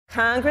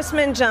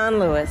Congressman John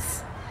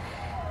Lewis,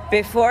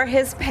 before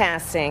his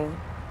passing,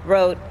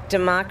 wrote,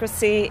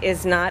 "Democracy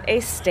is not a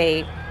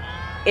state,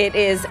 it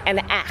is an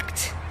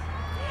act."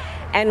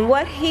 And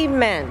what he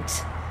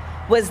meant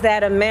was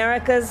that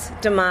America's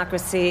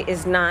democracy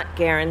is not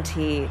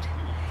guaranteed.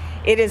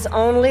 It is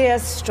only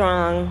as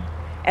strong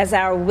as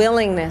our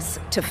willingness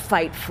to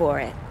fight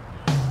for it.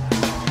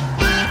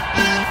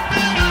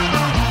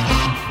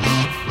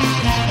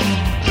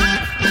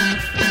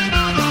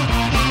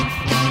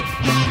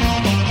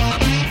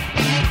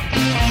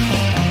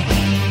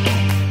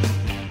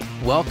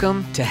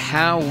 Welcome to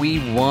How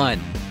We Won.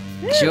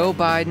 Joe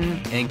Biden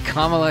and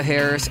Kamala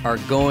Harris are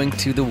going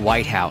to the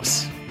White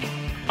House.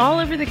 All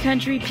over the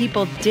country,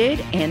 people did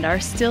and are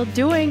still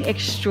doing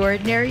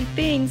extraordinary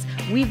things.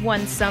 We've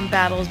won some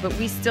battles, but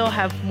we still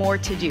have more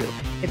to do.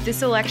 If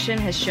this election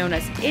has shown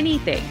us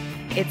anything,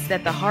 it's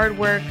that the hard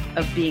work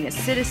of being a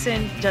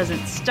citizen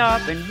doesn't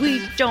stop, and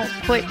we don't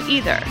quit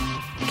either.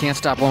 Can't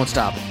stop, won't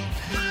stop.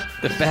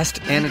 The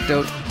best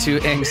antidote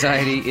to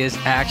anxiety is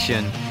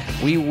action.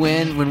 We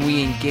win when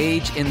we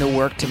engage in the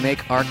work to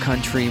make our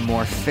country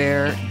more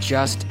fair,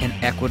 just, and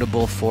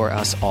equitable for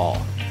us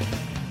all.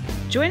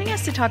 Joining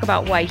us to talk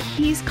about why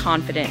he's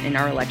confident in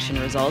our election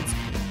results,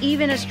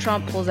 even as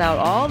Trump pulls out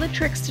all the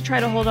tricks to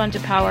try to hold on to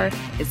power,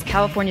 is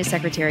California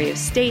Secretary of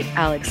State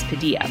Alex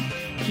Padilla.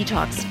 He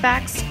talks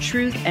facts,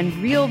 truth, and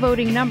real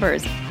voting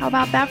numbers. How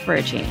about that for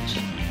a change?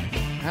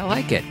 I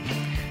like it.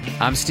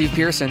 I'm Steve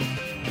Pearson.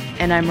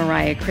 And I'm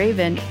Mariah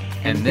Craven.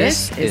 And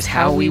this is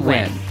How We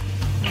Win.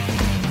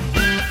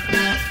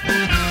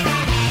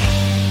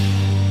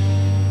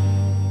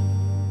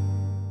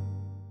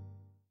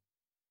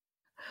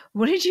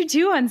 What did you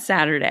do on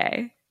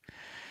Saturday?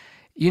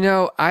 You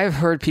know, I've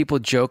heard people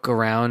joke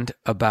around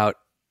about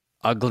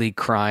ugly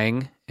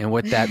crying and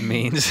what that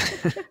means.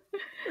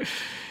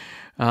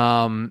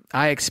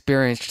 I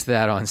experienced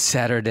that on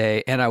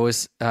Saturday, and I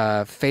was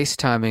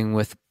FaceTiming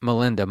with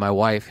Melinda, my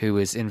wife, who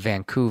is in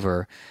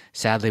Vancouver.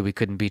 Sadly, we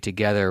couldn't be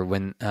together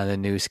when the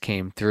news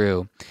came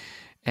through.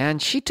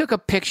 And she took a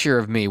picture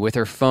of me with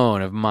her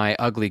phone of my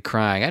ugly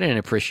crying. I didn't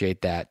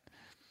appreciate that.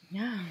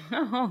 Yeah.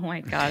 Oh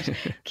my gosh.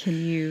 Can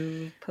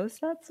you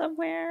post that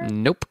somewhere?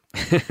 Nope.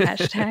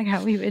 Hashtag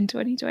How We Win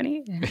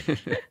 2020.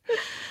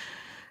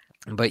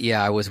 But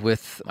yeah, I was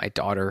with my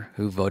daughter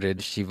who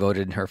voted. She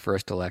voted in her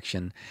first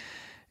election.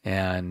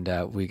 And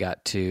we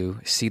got to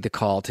see the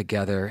call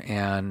together.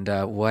 And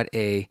I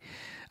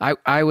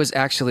was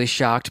actually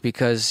shocked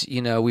because,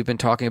 you know, we've been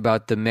talking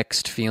about the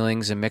mixed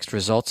feelings and mixed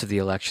results of the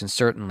election,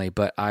 certainly.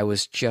 But I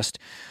was just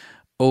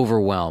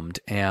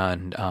overwhelmed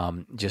and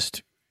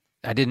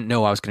I didn't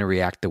know I was going to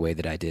react the way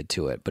that I did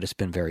to it, but it's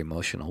been very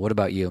emotional. What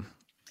about you?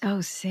 Oh,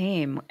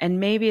 same.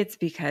 And maybe it's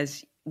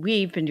because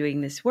we've been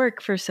doing this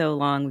work for so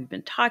long. We've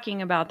been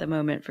talking about the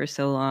moment for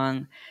so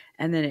long.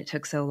 And then it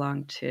took so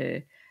long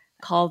to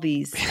call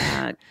these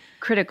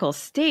critical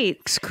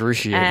states.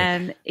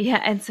 Excruciating.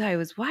 And so I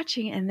was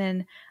watching, and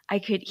then I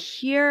could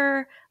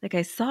hear, like,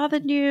 I saw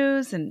the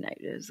news and I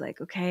was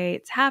like, okay,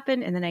 it's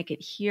happened. And then I could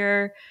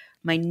hear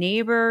my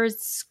neighbors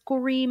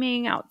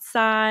screaming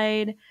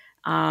outside.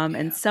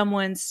 And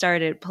someone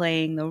started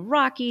playing the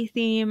Rocky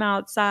theme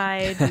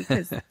outside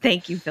because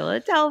thank you,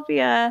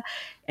 Philadelphia.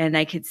 And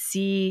I could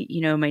see,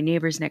 you know, my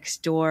neighbors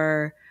next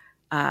door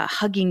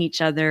hugging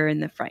each other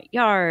in the front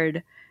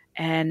yard.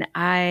 And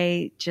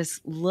I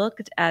just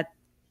looked at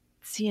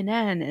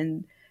CNN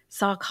and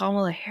saw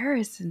Kamala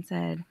Harris and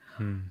said,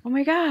 oh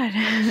my God,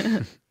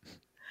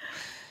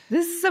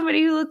 this is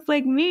somebody who looks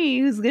like me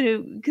who's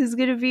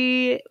gonna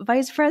be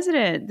vice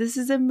president. This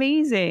is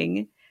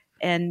amazing.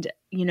 And,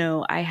 you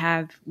know,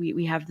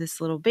 we have this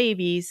little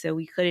baby, so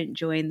we couldn't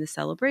join the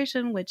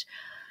celebration, which,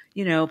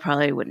 you know,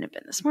 probably wouldn't have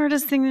been the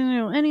smartest thing to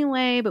do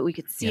anyway, but we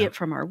could see it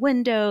from our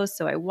window.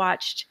 So I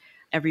watched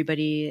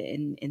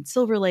everybody in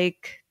Silver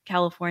Lake,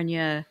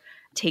 California,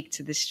 take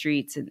to the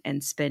streets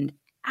and spend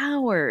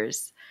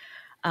hours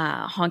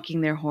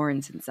honking their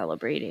horns and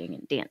celebrating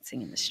and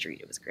dancing in the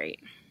street. It was great.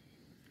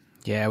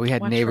 Yeah, we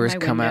had neighbors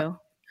come out.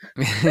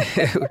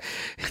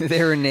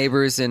 There were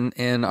neighbors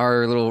in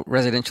our little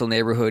residential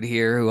neighborhood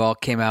here who all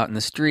came out in the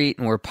street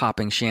and were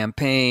popping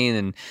champagne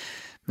and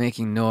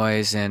making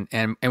noise and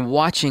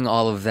watching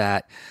all of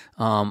that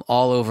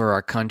all over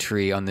our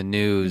country on the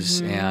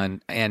news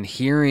and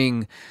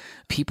hearing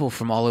people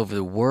from all over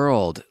the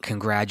world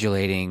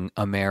congratulating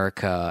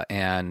America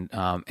and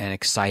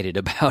excited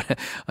about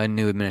a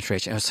new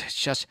administration. It was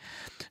just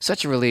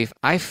such a relief.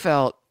 I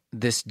felt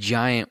this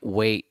giant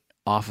weight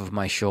off of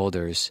my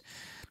shoulders.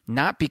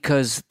 Not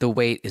because the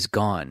weight is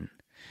gone,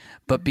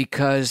 but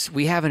because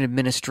we have an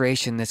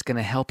administration that's going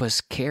to help us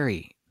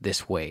carry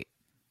this weight.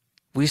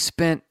 We've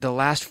spent the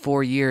last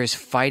 4 years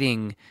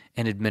fighting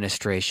an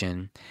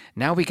administration.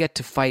 Now we get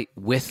to fight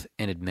with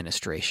an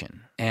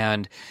administration.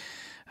 And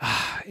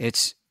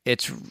it's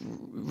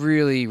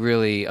really,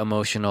 really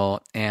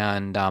emotional.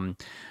 And I'm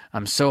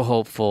so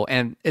hopeful.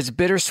 And it's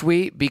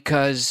bittersweet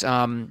because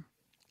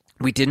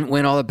We didn't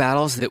win all the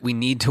battles that we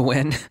need to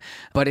win,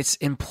 but it's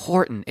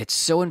important. It's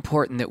so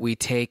important that we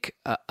take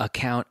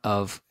account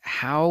of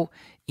how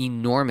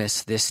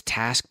enormous this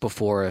task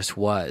before us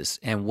was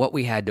and what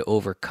we had to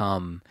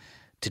overcome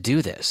to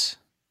do this.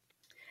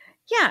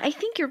 Yeah, I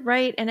think you're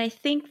right. And I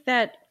think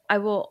that I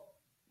will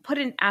put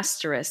an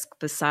asterisk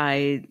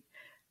beside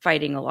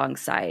fighting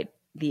alongside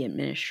the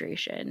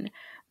administration,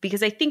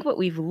 because I think what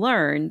we've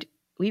learned,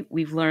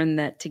 we've learned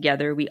that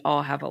together we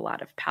all have a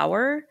lot of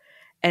power.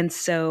 And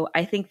so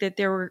I think that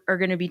there are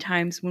going to be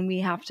times when we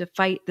have to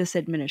fight this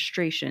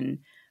administration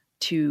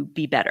to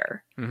be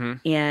better. Mm-hmm.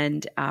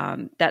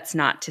 And that's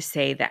not to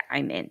say that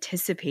I'm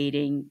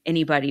anticipating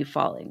anybody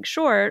falling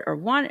short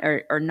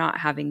or not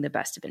having the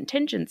best of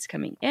intentions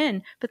coming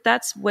in, but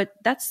that's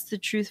the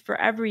truth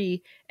for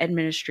every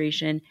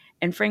administration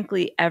and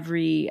frankly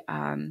every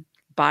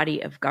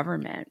body of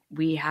government.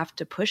 We have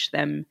to push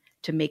them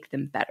to make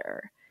them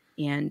better,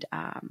 and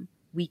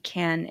we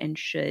can and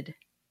should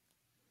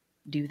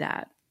do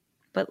that.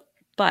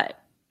 But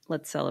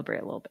let's celebrate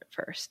a little bit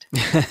first.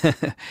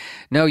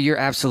 No, you're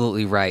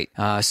absolutely right.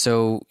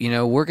 So,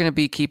 we're going to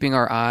be keeping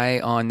our eye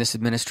on this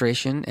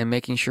administration and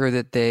making sure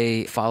that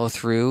they follow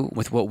through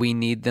with what we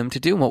need them to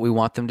do and what we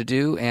want them to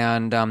do.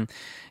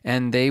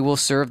 And they will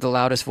serve the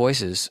loudest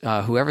voices,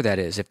 whoever that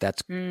is, if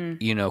that's,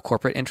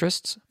 corporate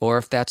interests or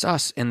if that's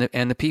us and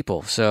the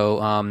people.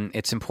 So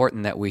it's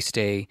important that we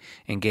stay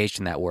engaged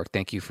in that work.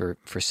 Thank you for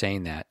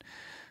saying that.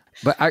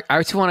 But I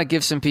just want to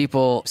give some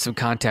people some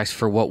context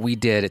for what we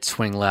did at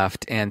Swing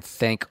Left and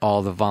thank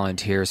all the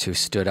volunteers who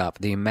stood up,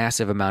 the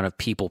massive amount of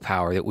people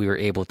power that we were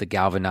able to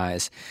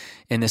galvanize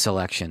in this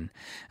election.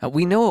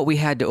 We know what we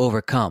had to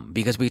overcome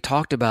because we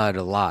talked about it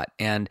a lot.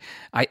 And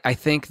I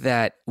think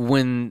that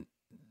when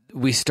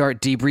we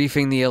start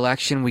debriefing the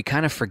election, we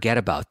kind of forget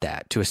about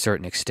that to a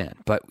certain extent.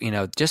 But,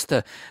 just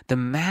the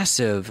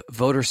massive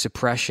voter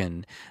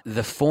suppression,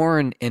 the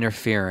foreign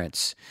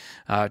interference,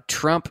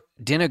 Trump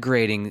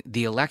denigrating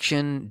the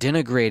election,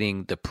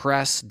 denigrating the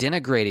press,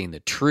 denigrating the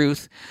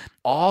truth,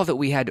 all that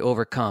we had to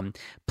overcome,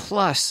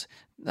 plus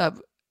a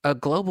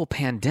global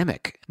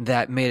pandemic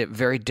that made it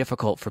very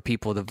difficult for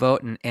people to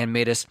vote and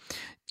made us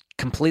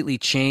completely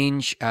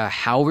change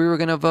how we were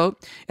going to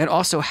vote and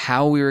also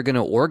how we were going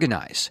to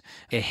organize.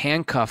 It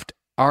handcuffed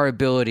our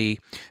ability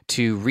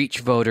to reach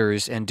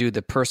voters and do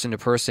the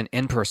person-to-person,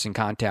 in-person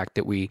contact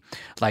that we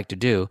like to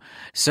do.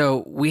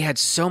 So we had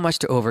so much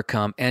to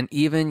overcome, and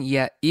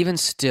even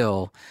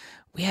still,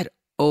 we had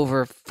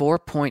over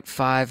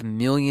 4.5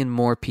 million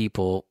more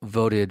people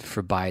voted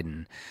for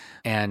Biden,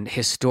 and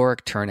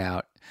historic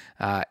turnout.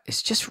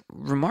 It's just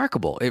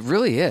remarkable. It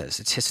really is.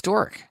 It's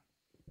historic.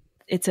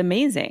 It's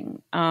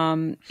amazing.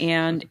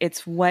 And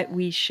it's what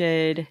we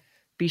should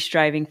be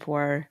striving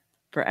for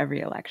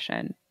every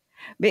election.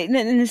 But,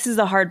 and this is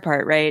the hard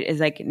part, right? Is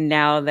like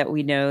now that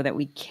we know that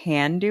we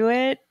can do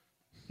it,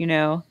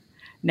 now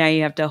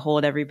you have to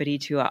hold everybody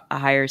to a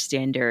higher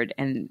standard,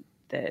 and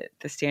the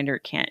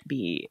standard can't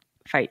be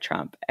fight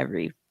Trump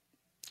every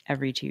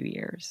 2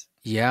 years.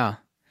 Yeah.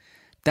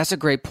 That's a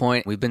great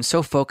point. We've been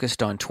so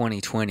focused on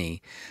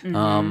 2020.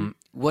 Mm-hmm.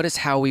 What does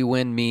how we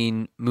win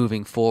mean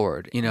moving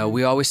forward?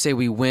 We always say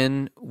we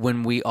win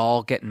when we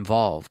all get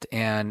involved,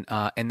 and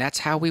that's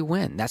how we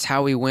win. That's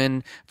how we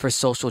win for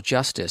social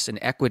justice and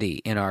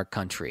equity in our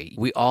country.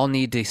 We all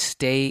need to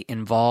stay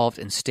involved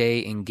and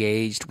stay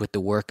engaged with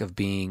the work of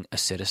being a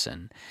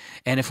citizen.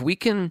 And if we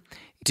can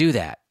do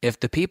that, if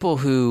the people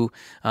who,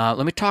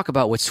 let me talk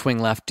about what Swing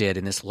Left did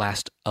in this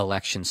last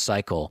election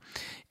cycle.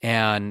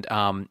 And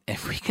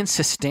if we can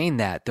sustain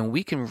that, then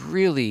we can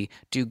really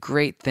do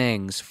great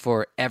things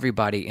for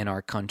everybody in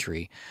our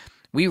country.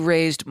 We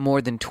raised more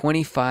than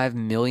 $25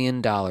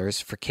 million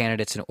for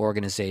candidates and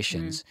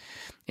organizations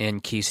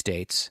in key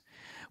states.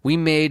 We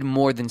made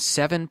more than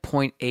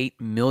 7.8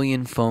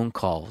 million phone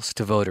calls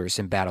to voters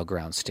in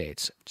battleground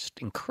states. Just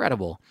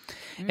incredible.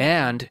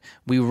 And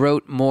we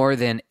wrote more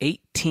than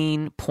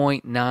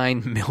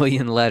 18.9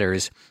 million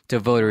letters to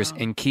voters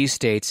in key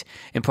states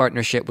in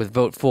partnership with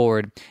Vote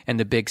Forward and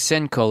the Big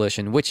Send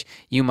Coalition, which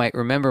you might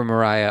remember,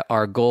 Mariah,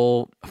 our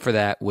goal for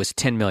that was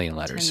 10 million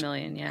letters. 10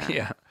 million, yeah.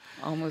 Yeah.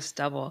 Almost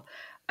double.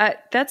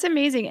 That's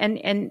amazing.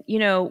 And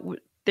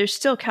they're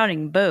still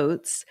counting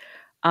votes.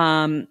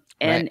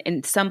 And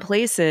in some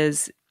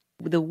places,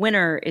 the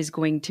winner is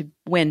going to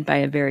win by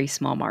a very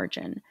small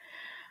margin.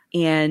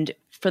 And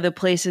for the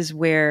places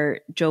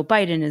where Joe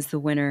Biden is the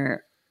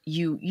winner,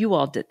 you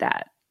all did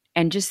that.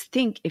 And just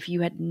think, if you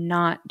had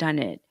not done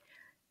it,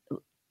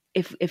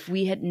 if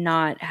we had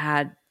not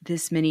had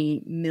this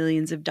many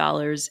millions of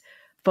dollars,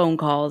 phone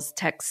calls,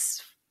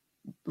 texts,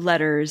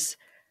 letters,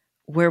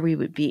 where we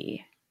would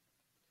be.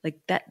 Like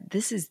that,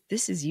 this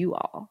is you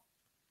all.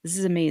 This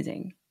is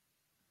amazing.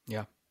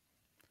 Yeah.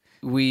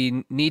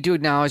 We need to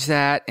acknowledge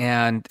that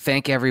and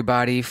thank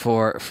everybody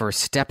for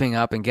stepping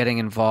up and getting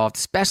involved,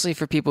 especially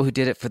for people who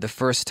did it for the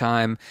first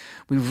time.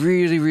 We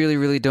really, really,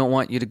 really don't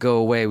want you to go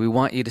away. We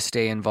want you to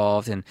stay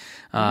involved.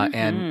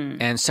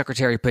 And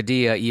Secretary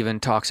Padilla even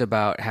talks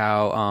about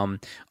how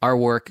our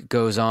work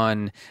goes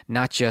on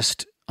not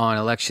just on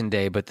Election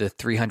Day, but the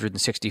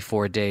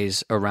 364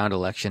 days around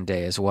Election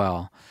Day as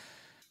well.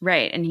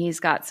 Right. And he's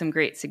got some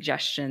great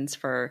suggestions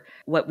for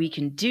what we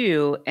can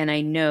do. And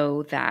I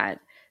know that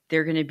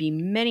there are going to be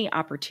many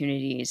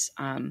opportunities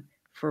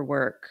for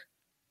work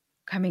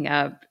coming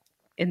up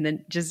in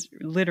the just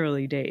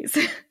literally days.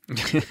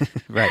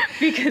 Right.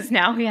 Because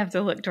now we have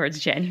to look towards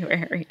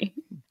January.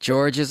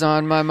 George is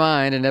on my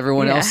mind and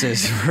everyone else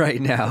is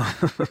right now.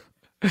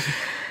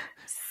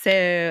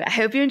 So I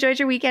hope you enjoyed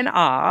your weekend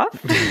off.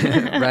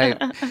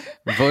 Right.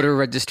 Voter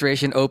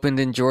registration opened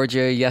in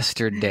Georgia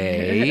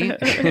yesterday.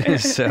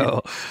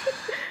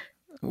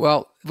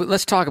 Well,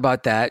 let's talk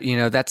about that. You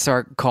know, that's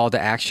our call to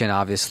action,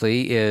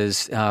 obviously,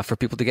 is for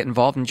people to get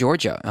involved in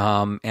Georgia.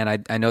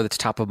 And I know that's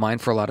top of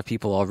mind for a lot of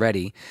people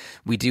already.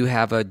 We do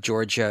have a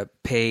Georgia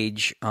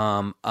page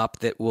up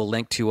that we'll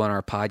link to on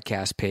our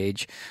podcast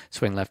page,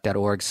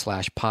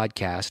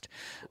 swingleft.org/podcast.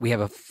 We have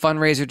a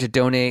fundraiser to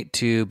donate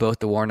to both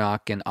the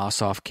Warnock and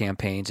Ossoff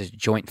campaigns, a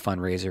joint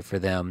fundraiser for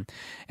them,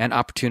 and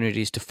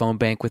opportunities to phone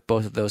bank with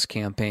both of those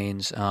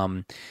campaigns.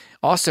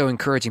 Also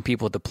encouraging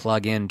people to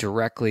plug in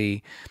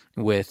directly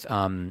with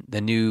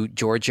the new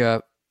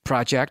Georgia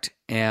Project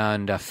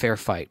and Fair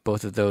Fight,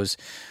 both of those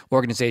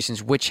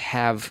organizations which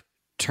have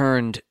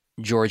turned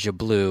Georgia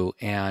blue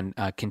and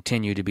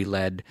continue to be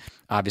led,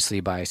 obviously,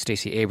 by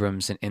Stacey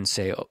Abrams and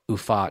Insee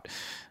Ufot.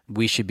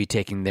 We should be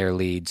taking their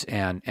leads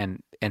and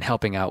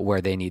helping out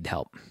where they need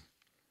help.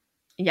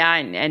 Yeah,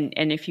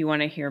 and if you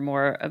want to hear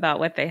more about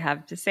what they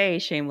have to say,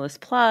 shameless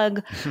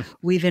plug,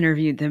 we've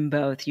interviewed them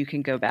both. You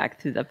can go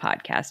back through the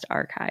podcast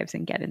archives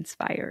and get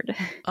inspired.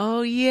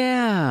 Oh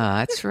yeah,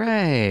 that's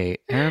right.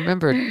 I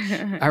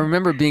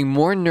remember being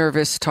more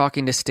nervous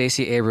talking to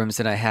Stacey Abrams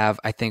than I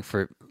have, I think,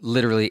 for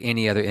literally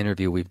any other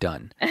interview we've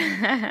done.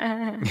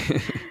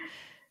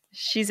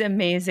 She's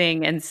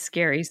amazing and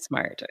scary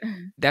smart.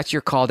 That's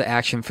your call to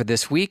action for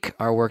this week.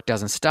 Our work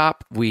doesn't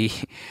stop. We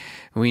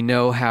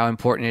know how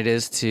important it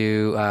is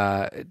to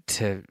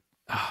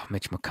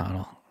Mitch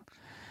McConnell.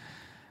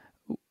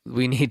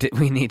 We need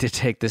to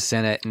take the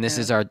Senate, and this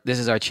is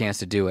our chance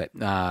to do it.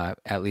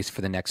 At least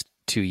for the next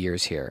 2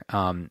 years here.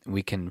 If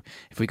we can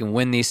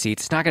win these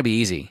seats, it's not going to be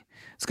easy.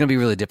 It's going to be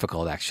really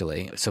difficult,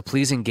 actually. So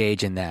please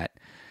engage in that.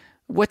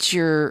 What's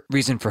your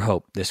reason for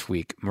hope this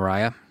week,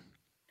 Mariah?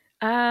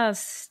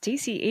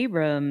 Stacey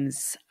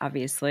Abrams,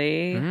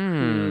 obviously,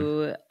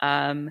 who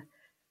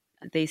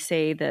they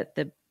say that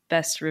the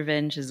best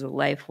revenge is a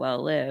life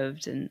well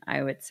lived. And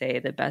I would say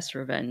the best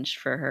revenge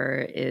for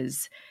her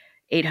is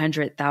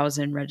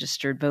 800,000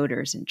 registered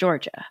voters in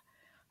Georgia.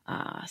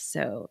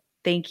 So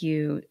thank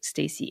you,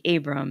 Stacey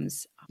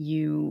Abrams.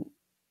 You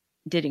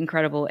did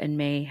incredible and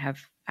may have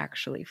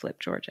actually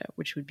flipped Georgia,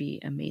 which would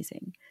be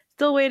amazing.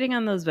 Still waiting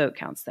on those vote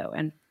counts, though,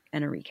 and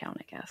a recount,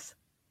 I guess.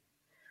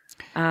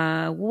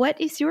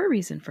 What is your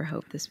reason for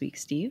hope this week,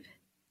 Steve?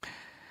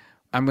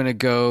 I'm going to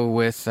go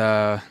with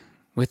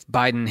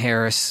Biden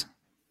Harris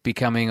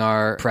becoming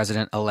our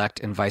president-elect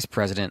and vice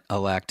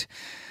president-elect.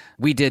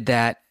 We did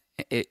that.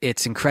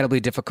 It's incredibly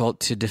difficult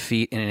to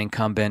defeat an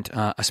incumbent,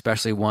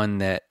 especially one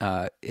that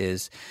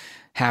is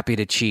happy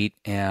to cheat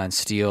and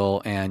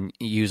steal and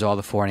use all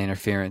the foreign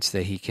interference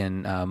that he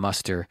can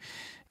muster.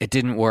 It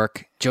didn't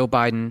work. Joe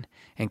Biden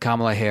and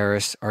Kamala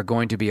Harris are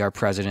going to be our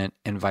president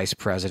and vice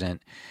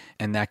president,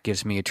 and that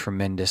gives me a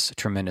tremendous,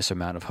 tremendous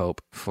amount of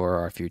hope for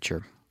our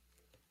future.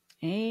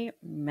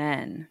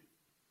 Amen.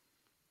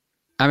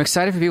 I'm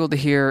excited for people to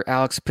hear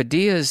Alex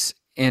Padilla's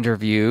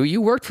interview.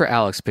 You worked for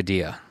Alex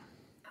Padilla.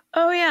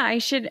 Oh yeah, I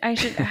should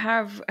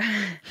have.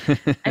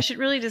 I should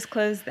really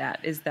disclose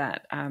that. Is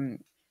that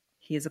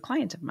he is a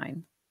client of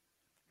mine,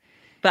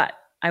 but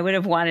I would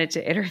have wanted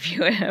to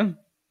interview him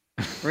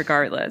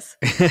regardless.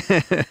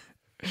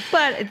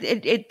 But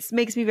it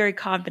makes me very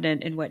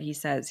confident in what he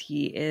says.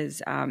 He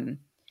is the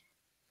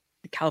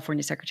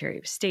California Secretary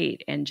of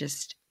State and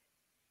just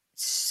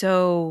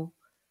so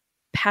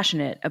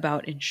passionate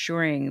about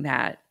ensuring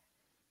that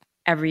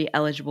every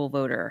eligible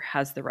voter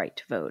has the right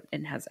to vote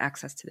and has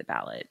access to the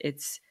ballot.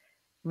 It's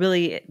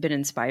really been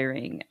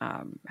inspiring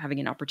having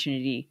an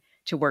opportunity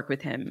to work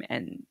with him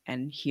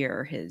and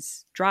hear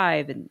his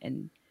drive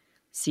and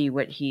see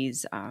what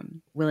he's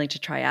willing to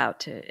try out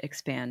to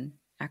expand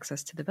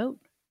access to the vote.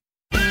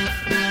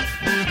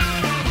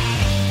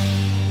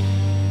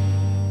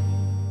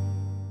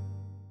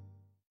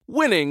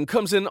 Winning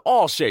comes in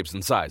all shapes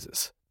and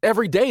sizes.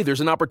 Every day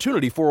there's an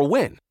opportunity for a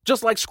win,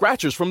 just like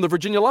scratchers from the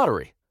Virginia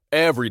Lottery.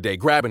 Every day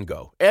grab and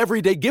go,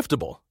 every day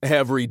giftable,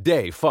 every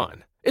day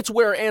fun. It's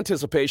where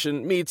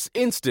anticipation meets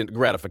instant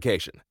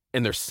gratification.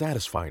 And they're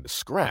satisfying to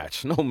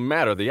scratch, no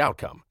matter the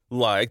outcome.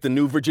 Like the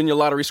new Virginia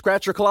Lottery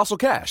Scratcher Colossal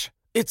Cash.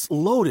 It's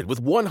loaded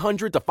with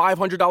 $100 to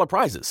 $500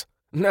 prizes.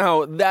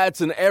 Now,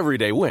 that's an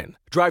everyday win.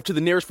 Drive to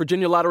the nearest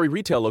Virginia Lottery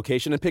retail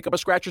location and pick up a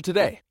scratcher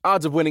today.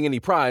 Odds of winning any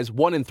prize,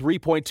 1 in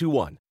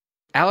 3.21.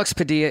 Alex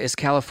Padilla is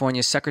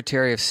California's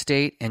Secretary of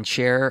State and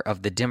Chair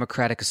of the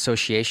Democratic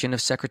Association of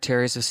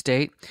Secretaries of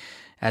State.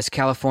 As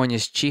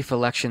California's chief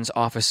elections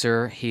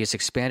officer, he has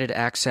expanded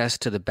access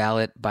to the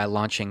ballot by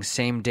launching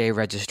same-day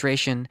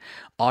registration,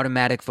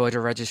 automatic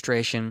voter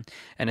registration,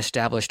 and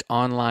established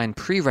online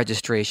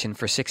pre-registration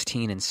for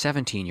 16 and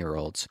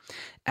 17-year-olds.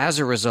 As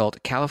a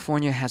result,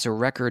 California has a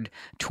record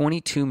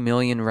 22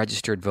 million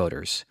registered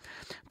voters.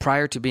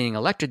 Prior to being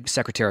elected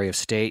Secretary of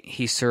State,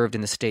 he served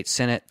in the state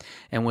Senate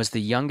and was the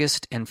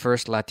youngest and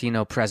first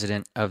Latino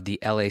president of the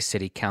LA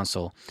City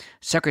Council.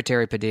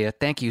 Secretary Padilla,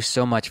 thank you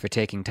so much for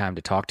taking time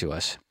to talk to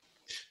us.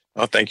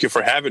 Well, thank you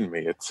for having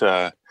me. It's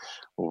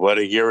what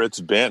a year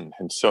it's been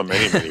in so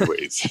many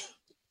ways.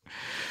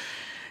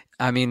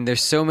 I mean,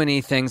 there's so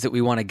many things that we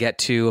want to get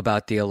to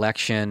about the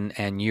election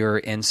and your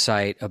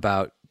insight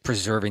about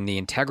preserving the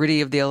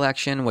integrity of the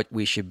election, what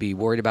we should be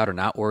worried about or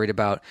not worried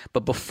about.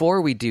 But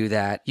before we do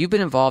that, you've been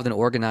involved in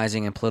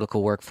organizing and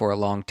political work for a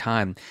long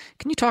time.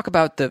 Can you talk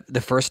about the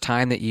first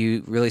time that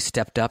you really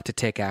stepped up to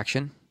take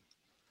action?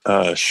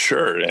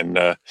 Sure.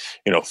 And,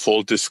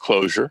 full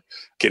disclosure,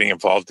 getting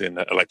involved in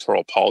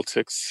electoral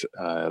politics,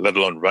 let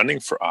alone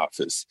running for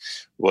office,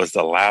 was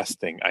the last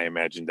thing I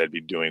imagined I'd be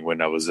doing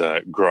when I was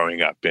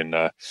growing up in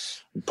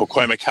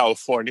Pacoima,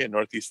 California,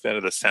 northeast end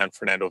of the San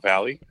Fernando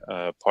Valley,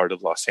 part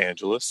of Los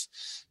Angeles.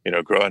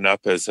 Growing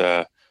up as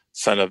a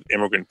son of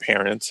immigrant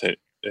parents,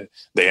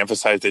 they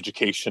emphasized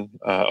education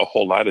a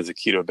whole lot as a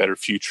key to a better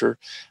future.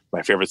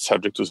 My favorite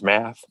subject was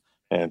math.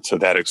 And so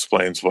that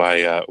explains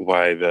why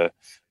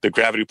the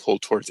gravity pull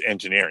towards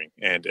engineering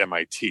and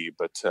MIT.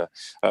 But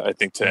I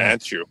think to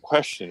answer your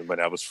question,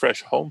 when I was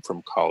fresh home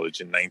from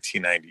college in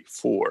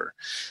 1994,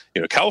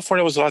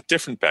 California was a lot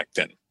different back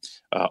then.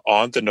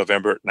 On the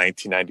November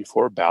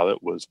 1994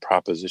 ballot was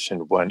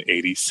Proposition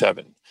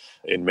 187.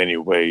 In many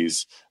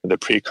ways, the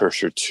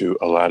precursor to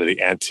a lot of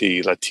the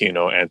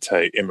anti-Latino,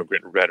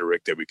 anti-immigrant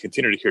rhetoric that we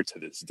continue to hear to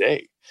this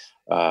day.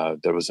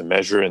 There was a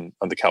measure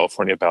on the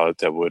California ballot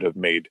that would have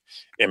made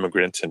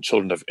immigrants and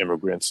children of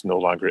immigrants no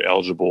longer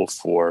eligible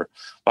for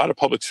a lot of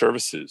public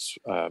services.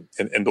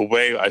 And the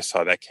way I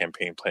saw that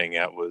campaign playing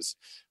out was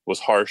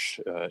harsh,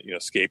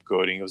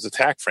 scapegoating. It was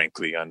attack,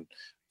 frankly, on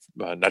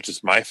not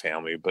just my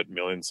family, but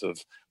millions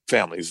of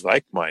families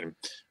like mine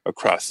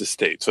across the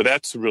state. So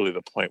that's really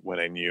the point when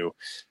I knew,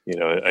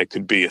 I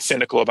could be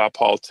cynical about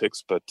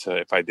politics, but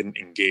if I didn't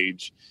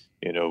engage,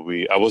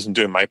 I wasn't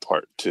doing my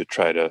part to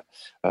try to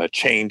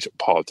change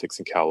politics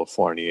in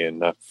California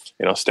and,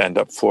 stand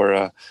up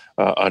for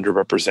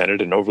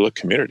underrepresented and overlooked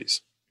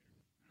communities.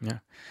 Yeah.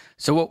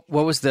 So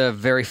what was the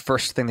very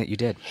first thing that you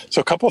did? So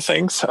a couple of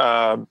things.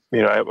 I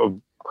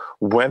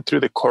went through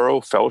the Coro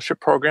Fellowship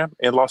Program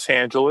in Los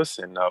Angeles,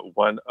 and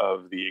one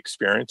of the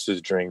experiences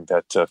during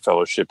that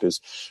fellowship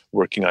is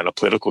working on a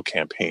political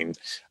campaign,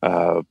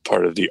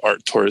 part of the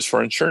Art Tours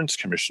for Insurance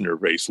Commissioner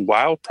race,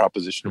 while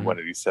Proposition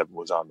 187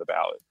 was on the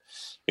ballot.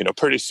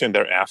 Pretty soon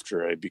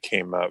thereafter, I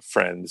became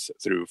friends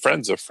through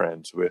friends of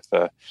friends with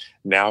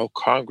now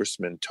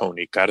Congressman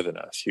Tony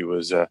Cardenas. He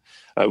was,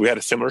 we had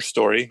a similar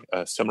story,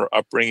 a similar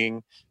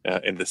upbringing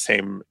in the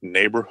same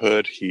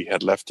neighborhood. He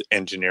had left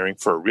engineering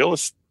for a real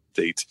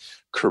estate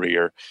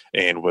career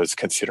and was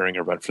considering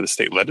a run for the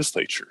state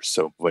legislature.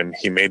 So when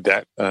he made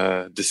that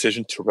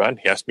decision to run,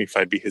 he asked me if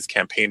I'd be his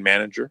campaign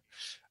manager.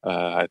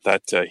 I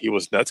thought he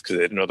was nuts because I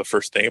didn't know the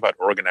first thing about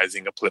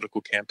organizing a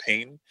political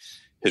campaign.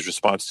 His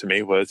response to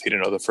me was he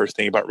didn't know the first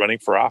thing about running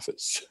for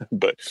office,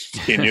 but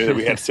he knew that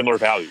we had similar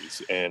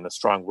values and a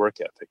strong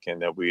work ethic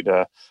and that we'd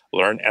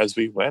learn as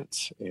we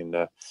went.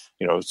 And,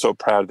 so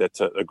proud that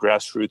a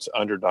grassroots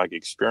underdog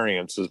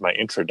experience was my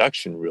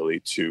introduction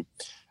really to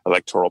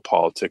electoral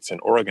politics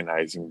and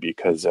organizing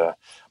because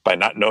by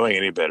not knowing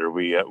any better,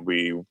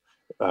 we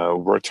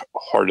worked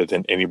harder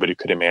than anybody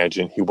could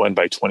imagine. He won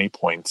by 20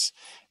 points.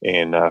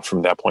 And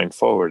from that point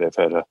forward, I've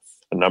had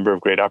a number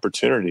of great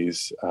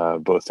opportunities,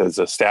 both as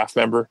a staff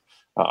member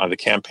on the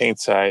campaign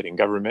side in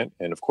government,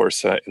 and of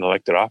course, in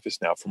elected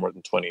office now for more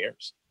than 20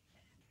 years.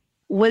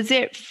 Was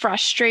it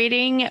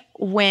frustrating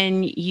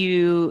when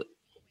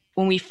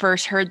we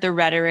first heard the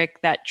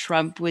rhetoric that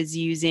Trump was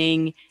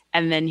using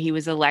and then he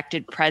was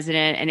elected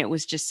president and it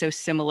was just so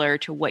similar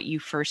to what you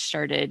first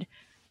started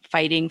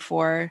fighting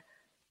for?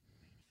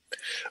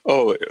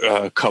 Oh,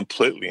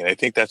 completely. And I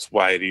think that's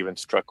why it even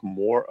struck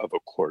more of a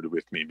chord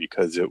with me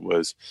because it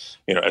was,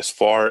 as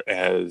far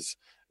as,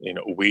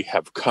 we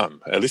have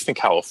come, at least in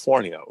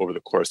California over the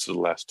course of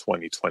the last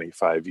 20,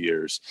 25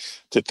 years,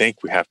 to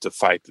think we have to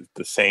fight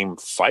the same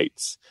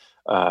fights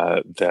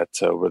that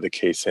were the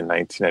case in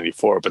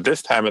 1994. But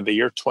this time in the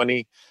year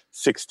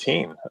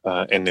 2016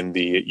 and in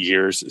the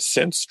years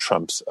since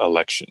Trump's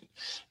election,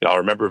 I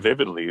remember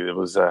vividly, it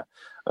was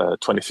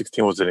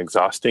 2016 was an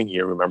exhausting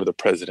year. Remember the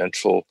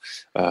presidential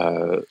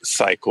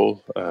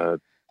cycle,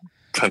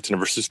 Clinton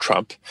versus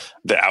Trump,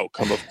 the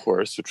outcome, of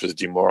course, which was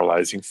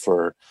demoralizing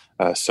for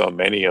so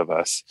many of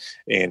us.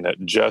 And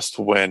just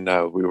when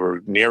we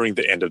were nearing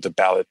the end of the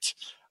ballot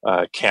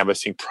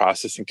canvassing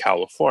process in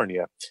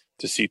California,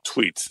 to see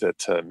tweets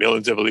that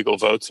millions of illegal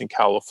votes in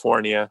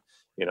California,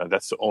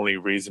 That's the only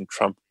reason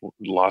Trump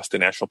lost the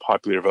national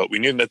popular vote. We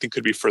knew nothing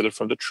could be further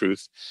from the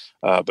truth,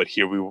 but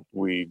here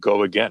we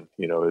go again.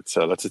 It's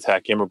let's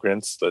attack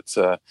immigrants, let's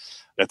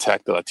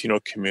attack the Latino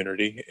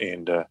community,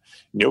 and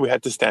we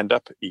had to stand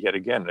up yet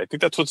again. And I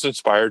think that's what's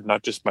inspired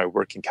not just my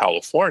work in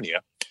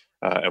California,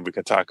 and we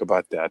can talk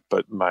about that,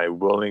 but my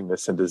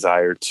willingness and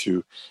desire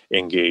to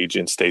engage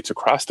in states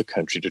across the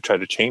country to try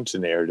to change the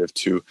narrative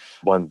to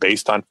one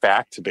based on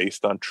fact,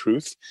 based on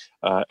truth,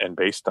 and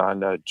based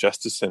on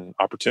justice and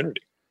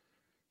opportunity.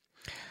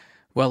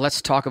 Well,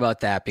 let's talk about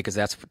that because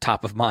that's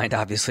top of mind,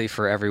 obviously,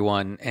 for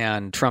everyone.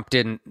 And Trump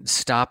didn't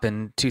stop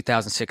in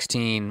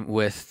 2016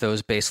 with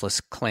those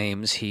baseless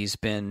claims. He's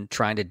been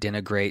trying to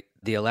denigrate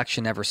the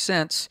election ever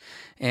since.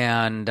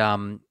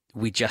 And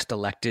we just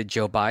elected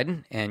Joe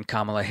Biden and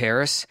Kamala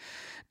Harris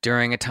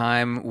during a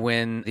time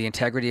when the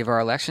integrity of our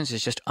elections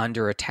is just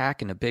under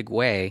attack in a big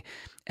way.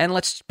 And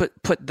let's put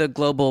the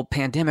global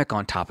pandemic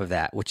on top of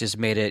that, which has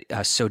made it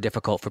so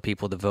difficult for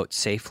people to vote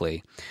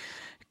safely.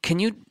 Can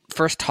you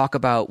first talk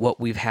about what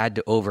we've had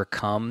to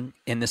overcome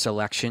in this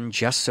election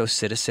just so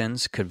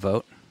citizens could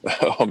vote?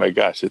 Oh my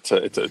gosh, it's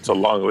a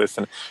long list.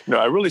 And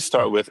I really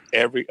start with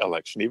every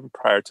election, even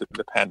prior to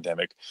the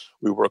pandemic,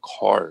 we work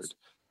hard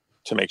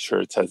to make sure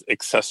it's as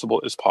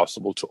accessible as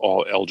possible to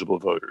all eligible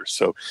voters.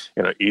 So,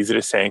 easy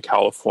to say in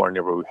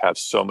California, where we have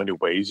so many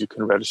ways you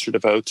can register to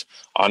vote: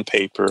 on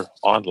paper,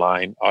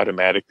 online,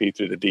 automatically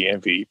through the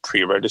DMV,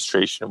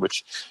 pre-registration,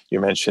 which you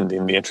mentioned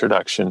in the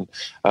introduction.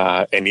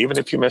 And even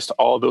if you missed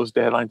all those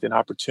deadlines and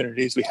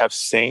opportunities, we have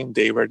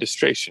same-day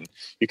registration.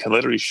 You can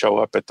literally show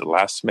up at the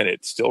last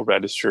minute, still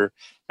register,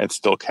 and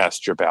still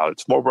cast your ballot.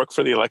 It's more work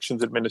for the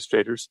elections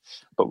administrators,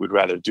 but we'd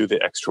rather do the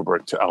extra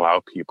work to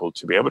allow people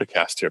to be able to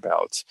cast their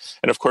ballots.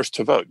 And of course,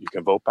 to vote. You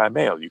can vote by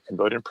mail, you can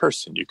vote in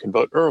person, you can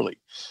vote early.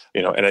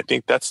 And I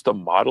think that's the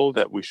model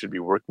that we should be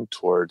working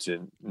towards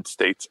in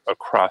states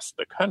across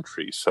the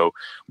country. So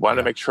want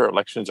to make sure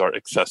elections are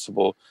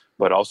accessible,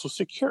 but also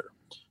secure.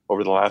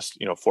 Over the last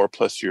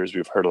 4+ years,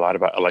 we've heard a lot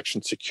about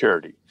election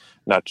security,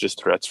 not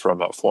just threats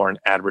from foreign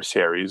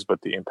adversaries,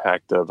 but the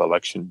impact of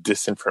election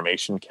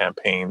disinformation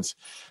campaigns.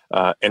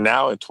 And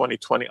now in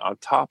 2020, on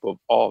top of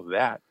all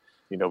that,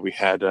 we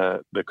had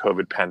the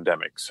COVID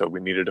pandemic. So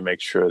we needed to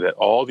make sure that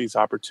all these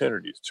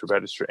opportunities to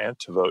register and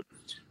to vote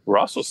were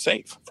also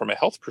safe from a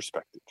health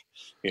perspective,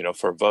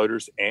 for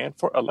voters and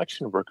for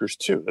election workers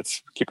too.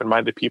 Let's keep in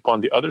mind the people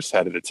on the other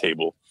side of the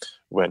table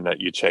when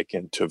you check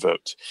in to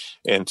vote.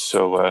 And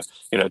so,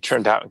 it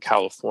turned out in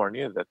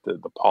California that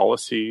the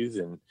policies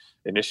and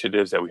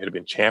initiatives that we had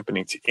been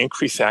championing to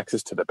increase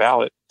access to the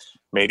ballot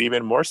made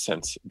even more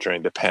sense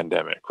during the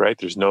pandemic, right?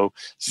 There's no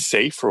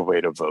safer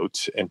way to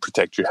vote and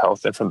protect your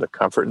health than from the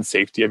comfort and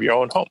safety of your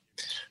own home.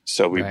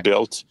 So we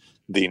built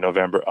the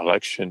November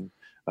election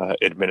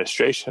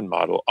administration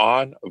model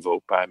on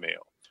vote by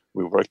mail.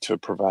 We work to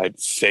provide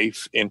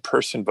safe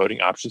in-person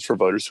voting options for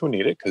voters who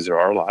need it, because there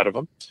are a lot of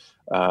them.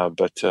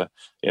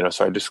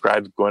 So I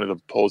described going to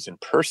the polls in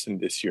person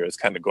this year as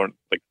kind of going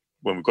like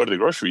when we go to the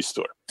grocery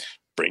store.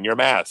 Bring your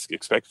mask,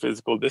 expect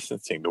physical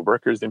distancing, the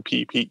workers in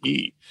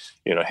PPE,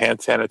 hand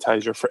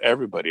sanitizer for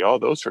everybody, all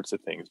those sorts of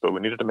things. But we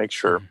needed to make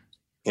sure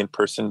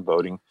in-person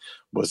voting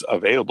was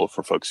available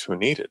for folks who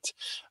need it.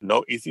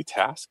 No easy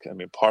task. I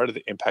mean, part of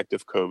the impact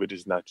of COVID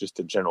is not just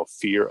a general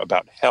fear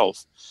about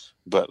health,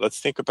 but let's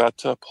think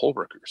about poll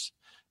workers,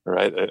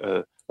 right?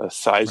 A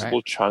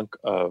sizable chunk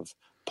of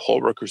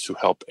poll workers who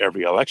help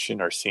every election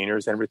are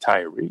seniors and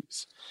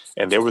retirees.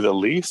 And they were the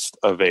least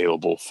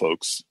available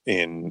folks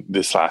in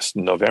this last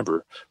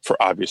November for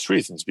obvious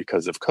reasons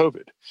because of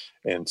COVID.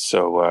 And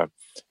so,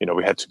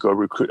 we had to go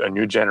recruit a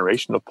new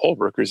generation of poll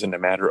workers in a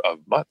matter of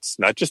months,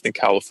 not just in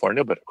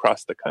California, but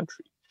across the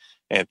country.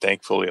 And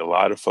thankfully, a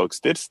lot of folks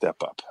did step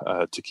up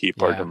to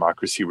keep our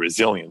democracy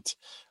resilient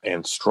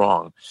and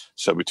strong.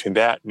 So between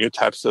that, new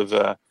types of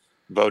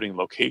voting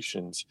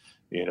locations,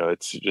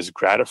 it's just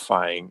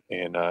gratifying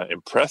and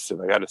impressive,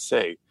 I got to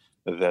say,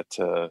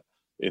 that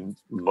in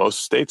most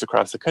states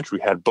across the country,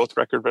 we had both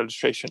record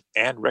registration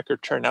and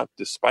record turnout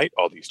despite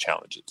all these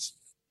challenges.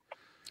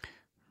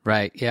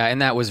 Right. Yeah.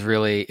 And that was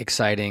really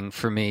exciting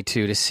for me,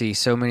 too, to see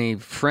so many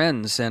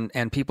friends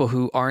and people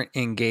who aren't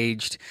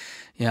engaged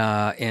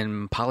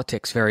in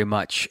politics very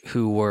much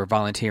who were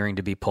volunteering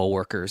to be poll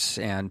workers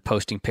and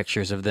posting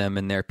pictures of them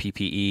in their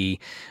PPE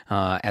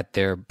at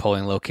their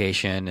polling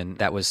location. And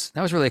that was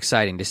really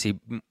exciting to see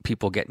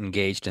people get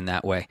engaged in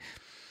that way.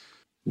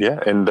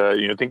 Yeah. And,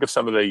 think of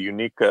some of the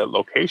unique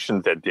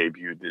locations that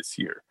debuted this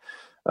year.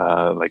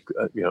 A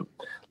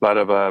lot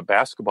of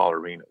basketball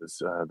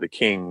arenas, the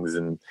Kings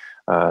and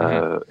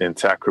in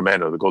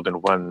Sacramento, the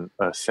Golden One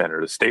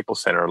Center, the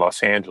Staples Center in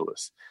Los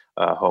Angeles,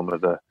 home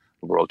of the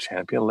world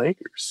champion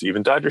Lakers,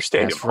 even Dodger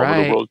Stadium, home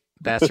of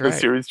the World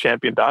Series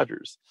champion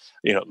Dodgers,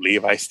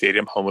 Levi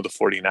Stadium, home of the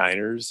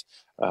 49ers,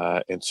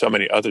 and so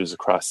many others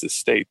across the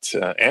state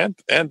and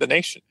the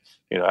nation.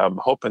 I'm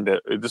hoping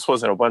that this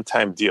wasn't a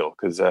one-time deal,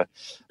 because an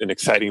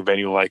exciting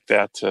venue like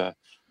that,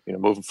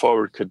 moving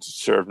forward could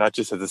serve not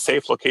just as a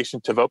safe location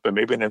to vote, but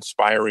maybe an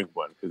inspiring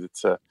one, because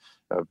it's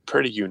a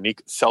pretty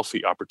unique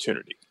selfie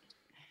opportunity.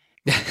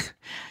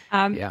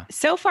 Yeah.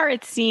 So far,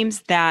 it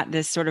seems that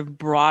this sort of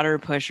broader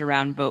push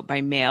around vote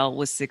by mail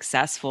was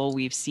successful.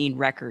 We've seen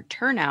record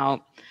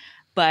turnout,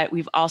 but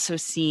we've also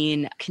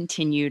seen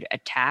continued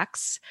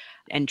attacks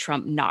and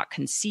Trump not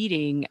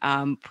conceding,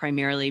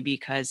 primarily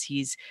because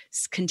he's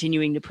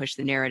continuing to push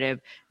the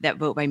narrative that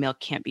vote by mail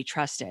can't be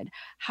trusted.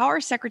 How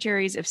are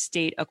secretaries of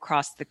state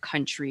across the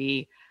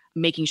country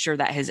making sure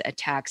that his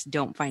attacks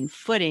don't find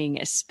footing,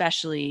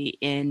 especially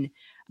in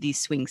these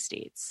swing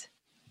states?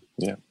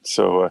 Yeah.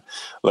 So,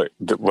 look,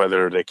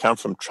 whether they come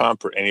from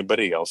Trump or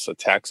anybody else,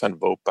 attacks on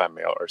vote by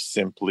mail are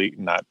simply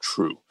not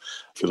true.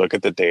 If you look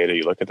at the data,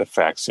 you look at the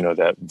facts,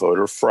 that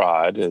voter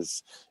fraud,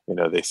 as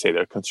they say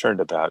they're concerned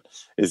about,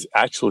 is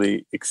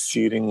actually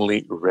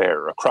exceedingly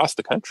rare across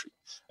the country,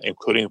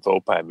 including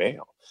vote by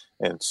mail.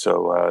 And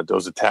so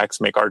those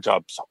attacks make our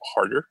jobs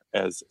harder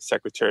as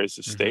secretaries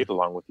of state,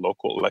 along with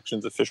local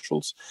elections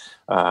officials.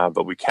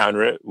 But we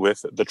counter it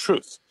with the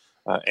truth.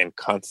 And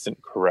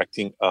constant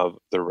correcting of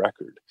the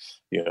record.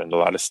 In a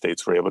lot of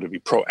states, we're able to be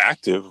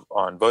proactive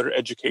on voter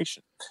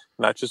education,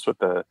 not just with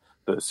the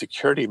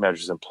security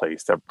measures in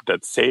place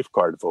that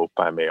safeguard vote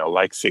by mail,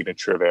 like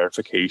signature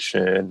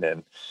verification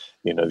and,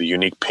 the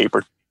unique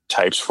paper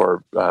types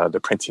for the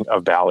printing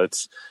of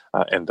ballots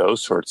and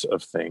those sorts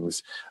of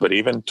things, but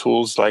even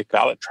tools like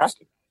ballot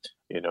tracking.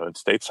 In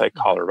states like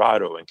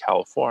Colorado and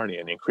California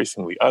and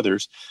increasingly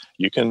others,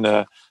 you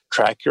can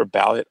track your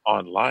ballot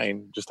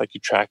online, just like you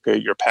track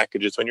your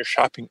packages when you're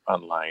shopping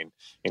online,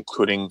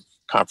 including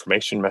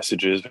confirmation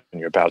messages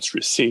when your ballot's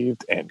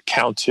received and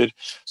counted.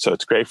 So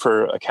it's great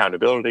for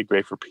accountability,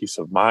 great for peace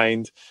of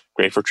mind,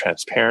 great for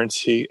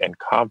transparency and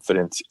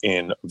confidence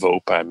in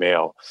vote by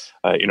mail.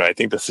 I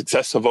think the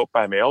success of vote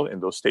by mail in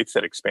those states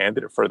that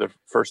expanded it for the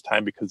first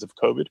time because of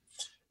COVID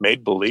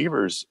made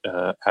believers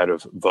out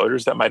of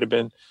voters that might have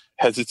been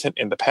hesitant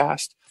in the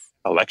past,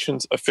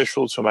 elections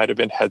officials who might have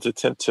been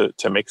hesitant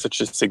to make such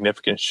a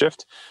significant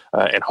shift,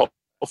 and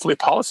hopefully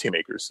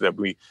policymakers, so that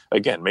we,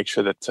 again, make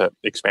sure that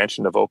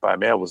expansion of vote by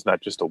mail was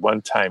not just a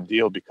one-time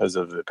deal because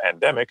of the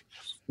pandemic,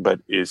 but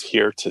is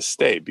here to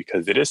stay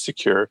because it is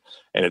secure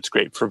and it's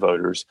great for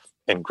voters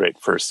and great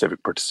for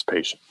civic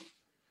participation.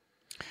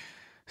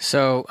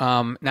 So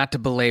not to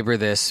belabor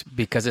this,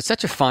 because it's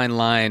such a fine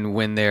line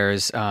when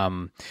there's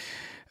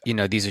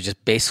these are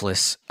just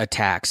baseless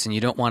attacks and you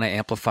don't want to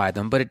amplify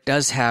them, but it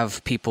does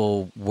have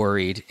people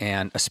worried.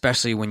 And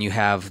especially when you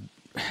have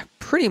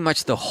pretty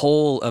much the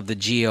whole of the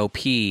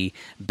GOP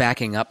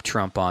backing up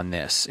Trump on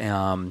this,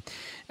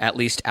 at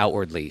least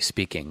outwardly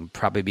speaking,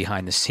 probably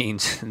behind the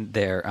scenes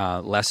there,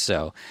 less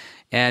so.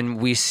 And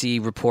we see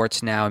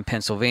reports now in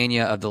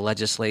Pennsylvania of the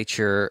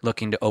legislature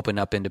looking to open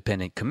up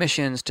independent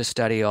commissions to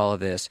study all of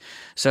this.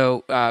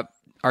 So,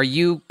 are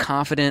you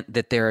confident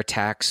that their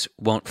attacks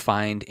won't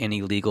find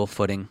any legal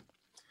footing?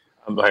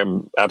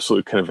 I'm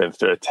absolutely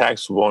convinced their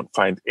attacks won't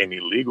find any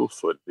legal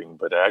footing,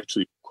 but I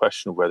actually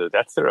question whether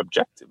that's their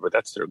objective or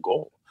that's their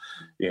goal.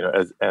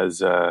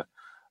 As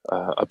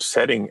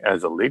upsetting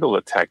as a legal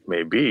attack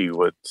may be,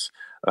 what's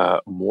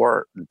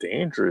more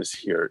dangerous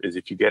here is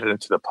if you get it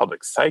into the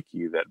public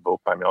psyche that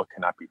vote by mail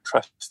cannot be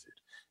trusted.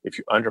 If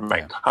you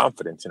undermine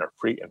confidence in our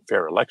free and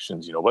fair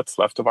elections, what's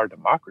left of our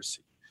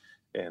democracy?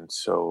 And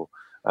so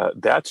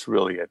that's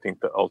really, I think,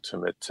 the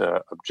ultimate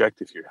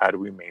objective here. How do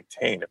we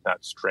maintain, if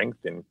not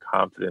strengthen,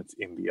 confidence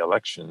in the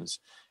elections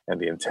and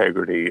the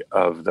integrity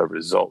of the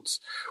results?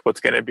 What's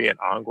going to be an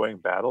ongoing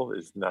battle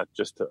is not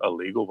just a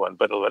legal one,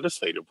 but a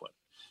legislative one.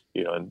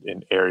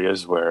 In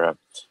areas where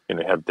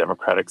you have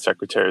Democratic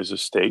secretaries of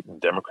state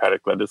and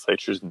Democratic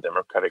legislatures and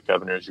Democratic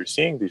governors, you're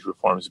seeing these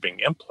reforms being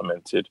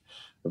implemented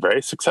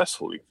very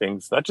successfully.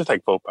 Things not just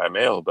like vote by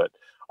mail, but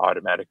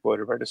automatic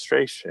voter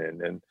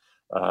registration and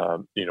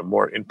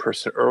more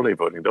in-person early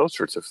voting, those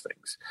sorts of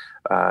things,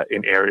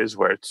 in areas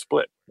where it's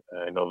split.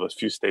 I know those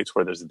few states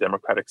where there's a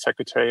Democratic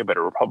secretary, but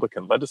a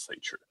Republican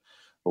legislature,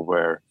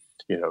 where,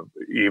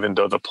 even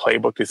though the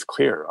playbook is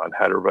clear on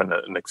how to run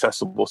an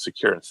accessible,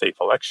 secure, and safe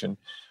election,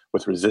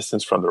 with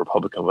resistance from the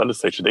Republican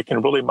legislature, they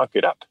can really muck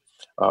it up,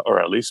 or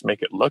at least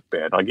make it look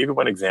bad. I'll give you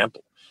one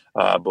example.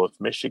 Both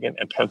Michigan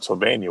and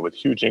Pennsylvania, with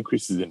huge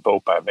increases in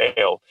vote by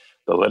mail,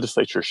 the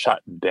legislature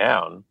shot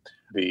down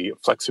the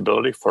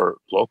flexibility for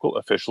local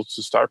officials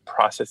to start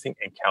processing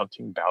and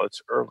counting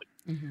ballots early.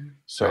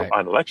 So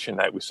on election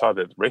night, we saw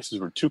that races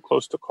were too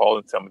close to call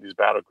in some of these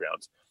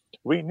battlegrounds.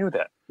 We knew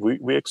that.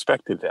 We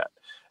expected that.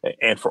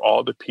 And for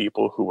all the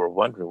people who were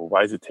wondering, well,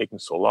 why is it taking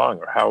so long?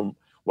 Or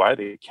why are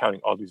they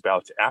counting all these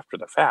ballots after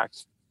the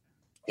fact?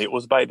 It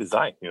was by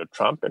design.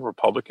 Trump and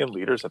Republican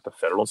leaders at the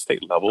federal and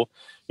state level,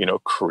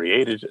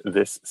 created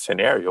this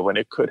scenario when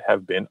it could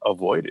have been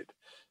avoided.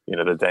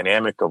 The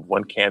dynamic of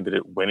one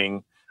candidate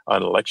winning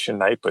on election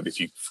night, but if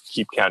you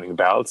keep counting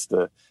ballots,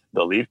 the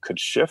lead could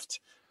shift.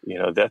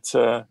 That's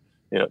not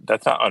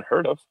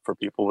unheard of for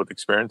people with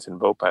experience in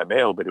vote by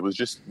mail, but it was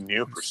just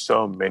new for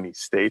so many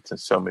states and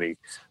so many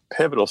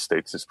pivotal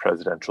states this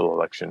presidential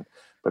election.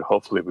 But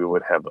hopefully we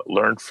would have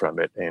learned from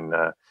it and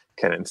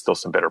can instill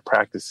some better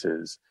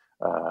practices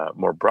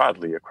more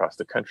broadly across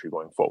the country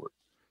going forward.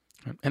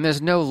 And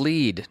there's no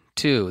lead,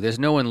 too. There's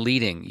no one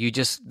leading.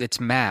 It's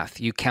math.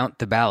 You count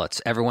the ballots.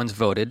 Everyone's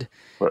voted,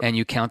 and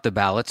you count the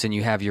ballots, and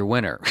you have your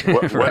winner.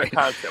 What right? a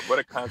concept. What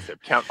a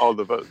concept. Count all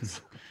the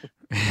votes.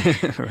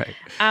 Right.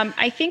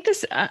 I think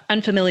this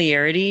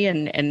unfamiliarity,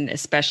 and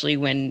especially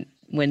when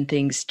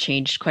things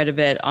changed quite a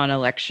bit on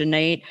election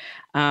night,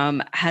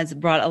 has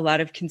brought a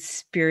lot of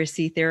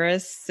conspiracy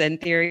theorists and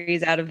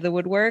theories out of the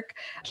woodwork.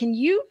 Can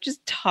you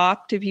just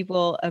talk to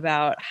people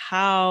about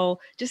how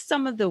just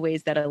some of the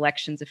ways that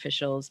elections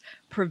officials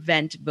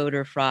prevent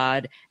voter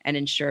fraud and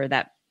ensure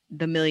that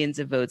the millions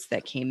of votes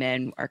that came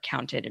in are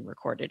counted and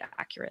recorded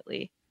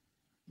accurately?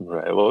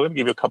 Right. Well, let me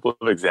give you a couple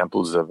of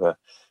examples of,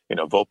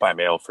 vote by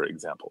mail, for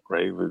example,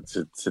 right?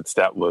 Since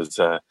that was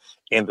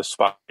in the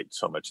spotlight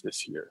so much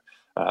this year.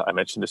 I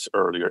mentioned this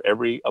earlier.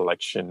 Every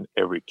election,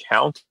 every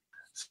count,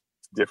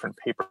 different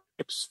paper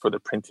types for the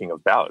printing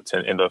of ballots.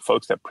 And the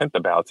folks that print the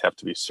ballots have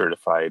to be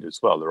certified as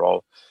well. They're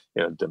all,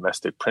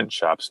 domestic print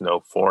shops, no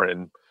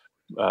foreign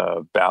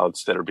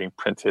ballots that are being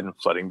printed and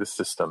flooding the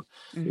system.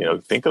 Mm-hmm.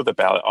 Think of the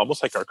ballot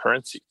almost like our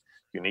currency.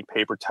 Unique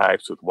paper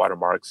types with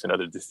watermarks and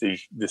other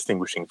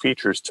distinguishing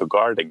features to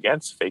guard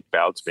against fake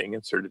ballots being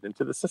inserted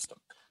into the system,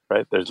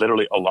 right? There's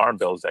literally alarm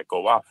bells that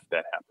go off if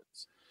that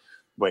happens.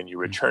 When you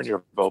return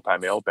your vote by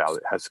mail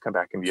ballot, it has to come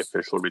back in the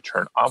official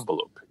return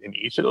envelope. And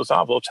each of those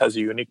envelopes has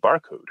a unique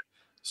barcode,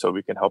 so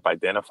we can help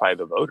identify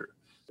the voter.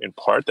 In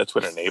part, that's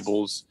what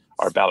enables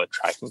our ballot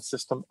tracking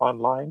system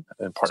online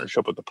in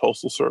partnership with the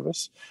Postal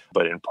Service.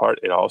 But in part,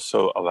 it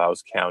also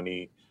allows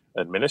county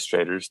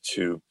administrators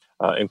to,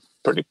 in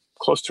pretty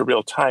close to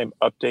real time,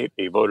 update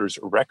a voter's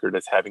record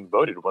as having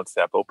voted once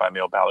that vote by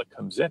mail ballot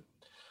comes in.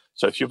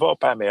 So if you vote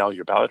by mail,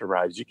 your ballot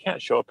arrives, you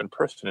can't show up in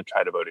person and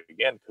try to vote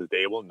again because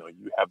they will know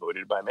you have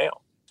voted by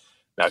mail.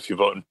 Now, if you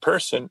vote in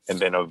person and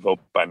then a vote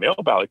by mail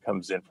ballot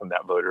comes in from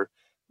that voter,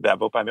 that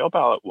vote by mail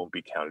ballot won't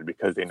be counted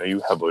because they know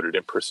you have voted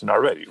in person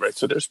already, right?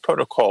 So there's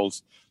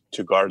protocols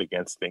to guard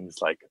against things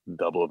like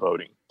double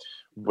voting.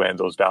 When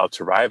those ballots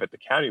arrive at the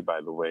county,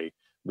 by the way,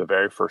 the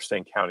very first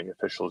thing county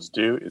officials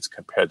do is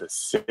compare the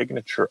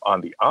signature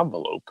on the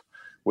envelope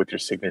with your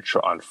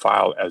signature on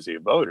file as a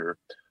voter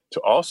to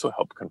also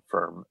help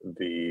confirm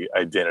the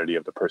identity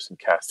of the person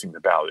casting the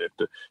ballot. If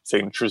the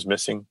signature is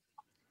missing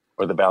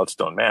or the ballots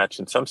don't match,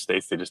 in some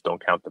states, they just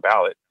don't count the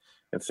ballot.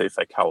 In states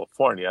like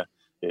California,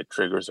 it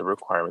triggers a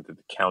requirement that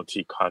the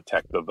county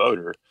contact the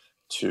voter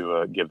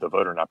to give the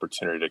voter an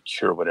opportunity to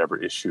cure whatever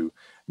issue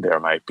there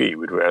might be.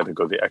 We'd rather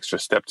go the extra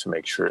step to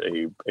make sure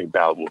a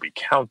ballot will be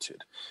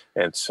counted.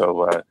 And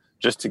so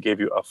just to give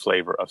you a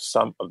flavor of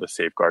some of the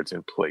safeguards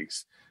in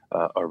place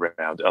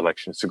around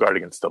elections to guard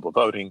against double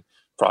voting,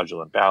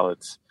 fraudulent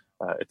ballots,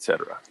 et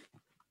cetera.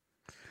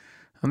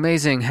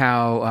 Amazing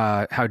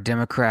how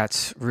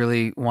Democrats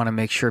really want to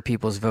make sure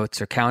people's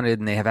votes are counted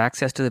and they have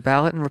access to the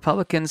ballot, and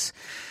Republicans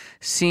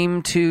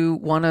seem to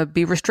want to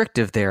be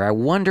restrictive there. I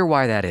wonder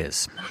why that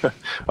is.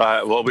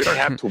 Well, we don't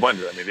have to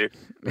wonder. I mean,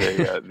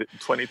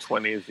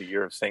 2020 is the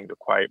year of saying the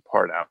quiet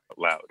part out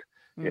loud.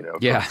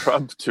 From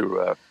Trump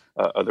to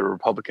other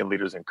Republican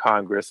leaders in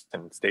Congress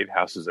and state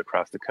houses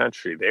across the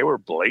country, they were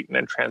blatant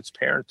and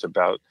transparent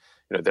about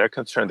their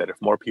concern that if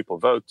more people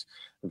vote,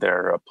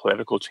 their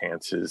political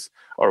chances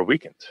are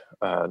weakened,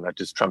 not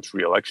just Trump's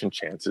reelection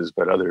chances,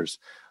 but others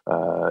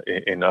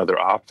in other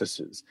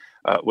offices,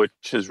 which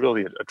is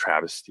really a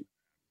travesty.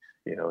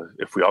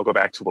 If we all go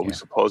back to what we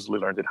supposedly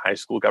learned in high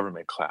school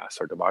government class,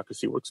 our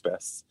democracy works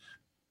best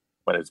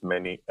when as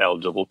many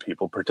eligible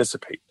people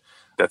participate.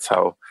 That's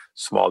how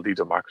small d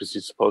democracy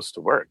is supposed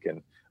to work.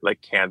 And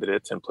like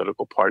candidates and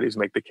political parties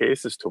make the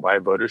case as to why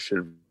voters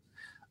should,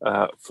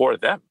 for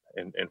them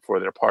and for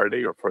their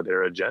party or for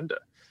their agenda.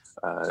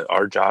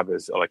 Our job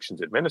as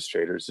elections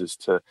administrators is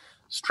to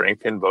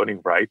strengthen voting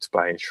rights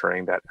by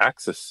ensuring that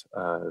access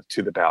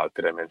to the ballot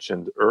that I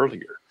mentioned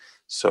earlier.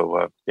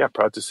 So,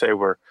 proud to say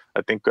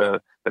I think,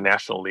 the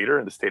national leader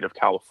in the state of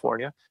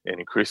California, and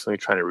increasingly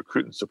trying to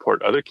recruit and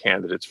support other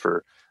candidates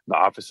for the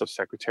office of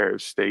Secretary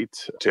of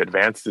State to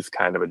advance this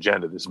kind of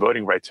agenda, this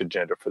voting rights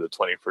agenda for the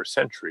 21st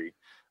century,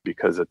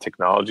 because the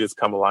technology has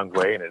come a long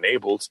way and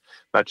enables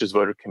not just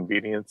voter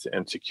convenience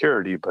and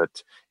security,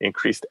 but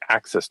increased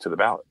access to the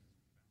ballot.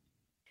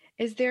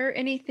 Is there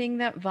anything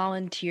that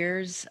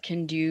volunteers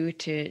can do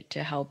to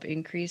help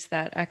increase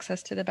that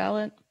access to the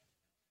ballot?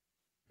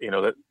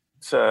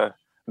 That's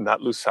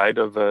not lose sight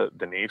of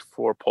the need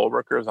for poll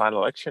workers on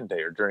election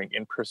day or during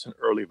in-person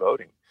early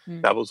voting.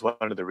 That was one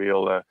of the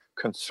real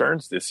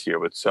concerns this year,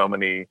 with so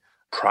many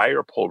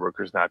prior poll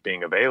workers not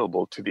being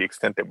available. To the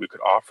extent that we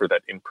could offer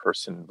that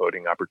in-person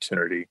voting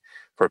opportunity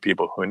for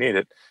people who need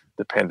it,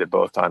 depended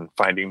both on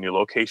finding new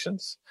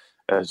locations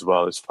as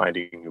well as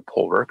finding new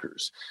poll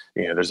workers.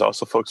 There's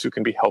also folks who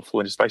can be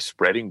helpful just by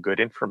spreading good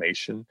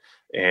information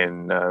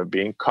and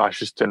being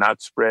cautious to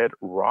not spread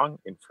wrong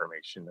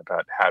information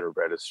about how to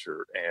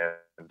register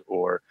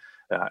or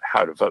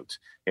how to vote.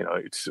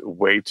 It's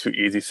way too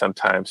easy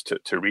sometimes to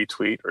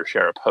retweet or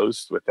share a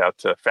post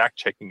without fact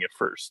checking it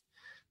first.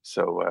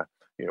 So,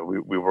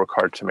 we work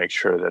hard to make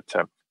sure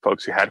that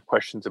folks who had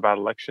questions about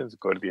elections,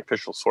 go to the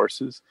official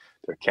sources,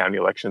 their county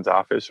elections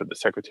office or the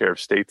Secretary of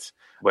State's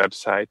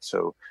website.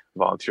 So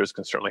volunteers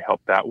can certainly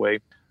help that way.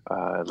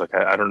 Look,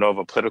 I don't know of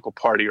a political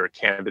party or a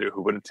candidate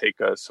who wouldn't take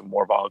some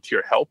more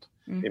volunteer help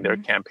in their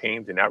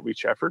campaigns and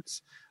outreach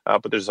efforts.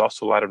 But there's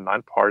also a lot of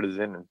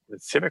nonpartisan and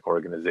civic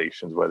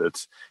organizations, whether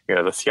it's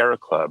the Sierra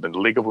Club and the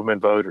League of Women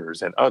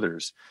Voters and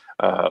others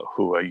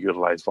who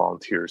utilize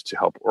volunteers to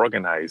help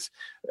organize.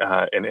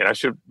 And I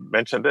should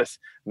mention this,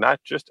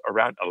 not just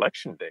around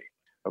Election Day,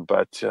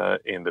 but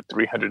in the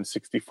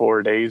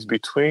 364 days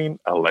between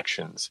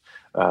elections,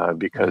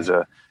 because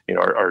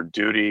our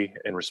duty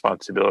and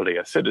responsibility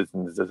as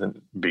citizens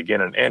doesn't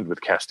begin and end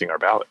with casting our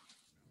ballot.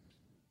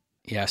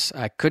 Yes,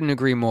 I couldn't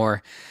agree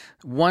more.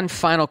 One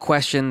final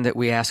question that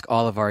we ask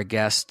all of our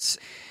guests.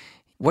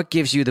 What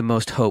gives you the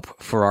most hope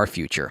for our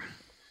future?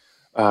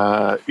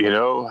 I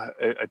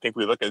think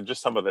we look at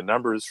just some of the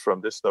numbers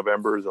from this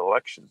November's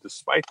election,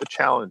 despite the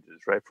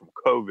challenges, right, from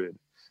COVID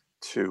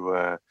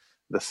to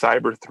the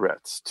cyber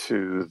threats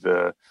to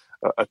the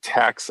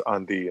attacks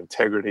on the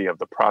integrity of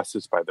the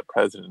process by the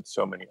president and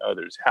so many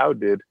others. How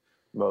did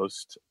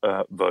most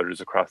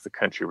voters across the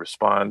country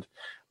respond?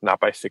 Not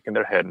by sticking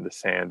their head in the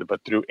sand,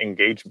 but through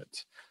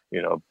engagement.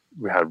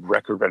 We had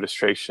record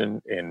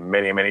registration in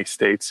many, many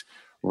states,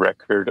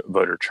 record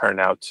voter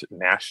turnout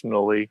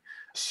nationally.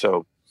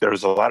 So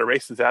there's a lot of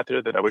races out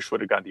there that I wish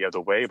would have gone the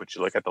other way, but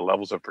you look at the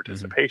levels of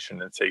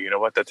participation and say, you know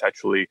what, that's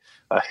actually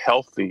a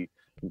healthy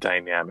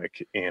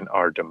dynamic in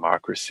our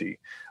democracy.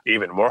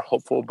 Even more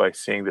hopeful by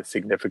seeing the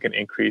significant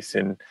increase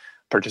in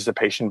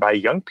participation by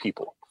young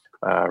people.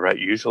 Right.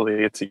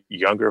 Usually it's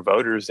younger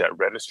voters that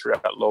register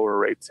at lower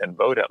rates and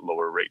vote at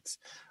lower rates.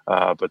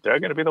 But they're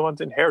going to be the ones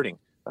inheriting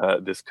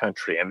this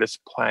country and this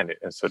planet.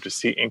 And so to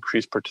see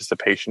increased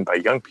participation by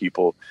young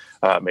people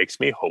makes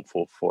me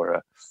hopeful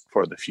for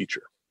the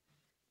future.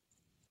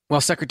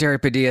 Well, Secretary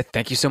Padilla,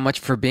 thank you so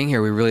much for being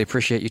here. We really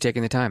appreciate you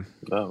taking the time.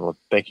 Well,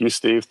 thank you,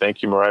 Steve.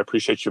 Thank you, Mariah. I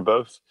appreciate you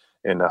both.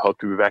 And I hope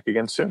to be back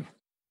again soon.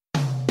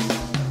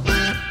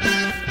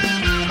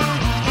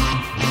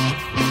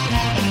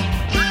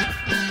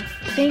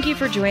 Thank you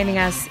for joining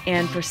us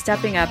and for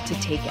stepping up to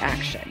take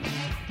action.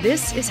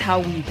 This is how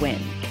we win.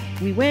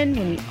 We win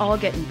when we all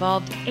get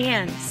involved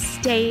and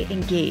stay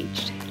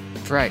engaged.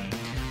 That's right.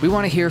 We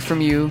want to hear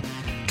from you.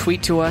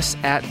 Tweet to us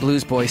at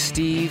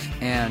BluesBoySteve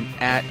and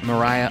at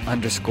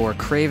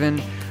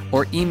Mariah_Craven,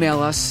 or email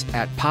us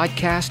at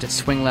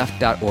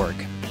podcast@swingleft.org.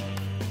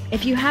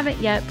 If you haven't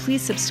yet,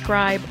 please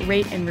subscribe,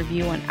 rate, and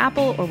review on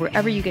Apple or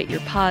wherever you get your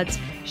pods.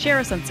 Share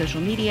us on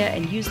social media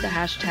and use the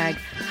hashtag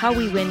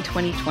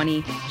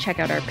HowWeWin2020. Check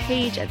out our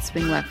page at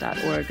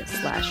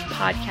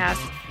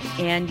swingleft.org/podcast,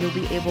 and you'll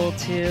be able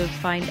to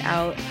find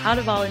out how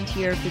to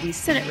volunteer for these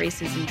Senate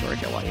races in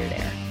Georgia while you're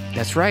there.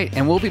 That's right.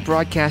 And we'll be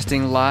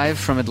broadcasting live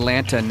from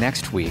Atlanta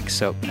next week.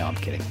 So, no, I'm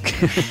kidding.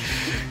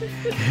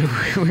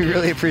 We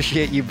really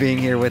appreciate you being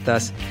here with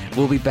us.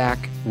 We'll be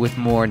back with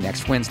more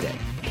next Wednesday.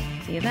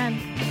 See you then.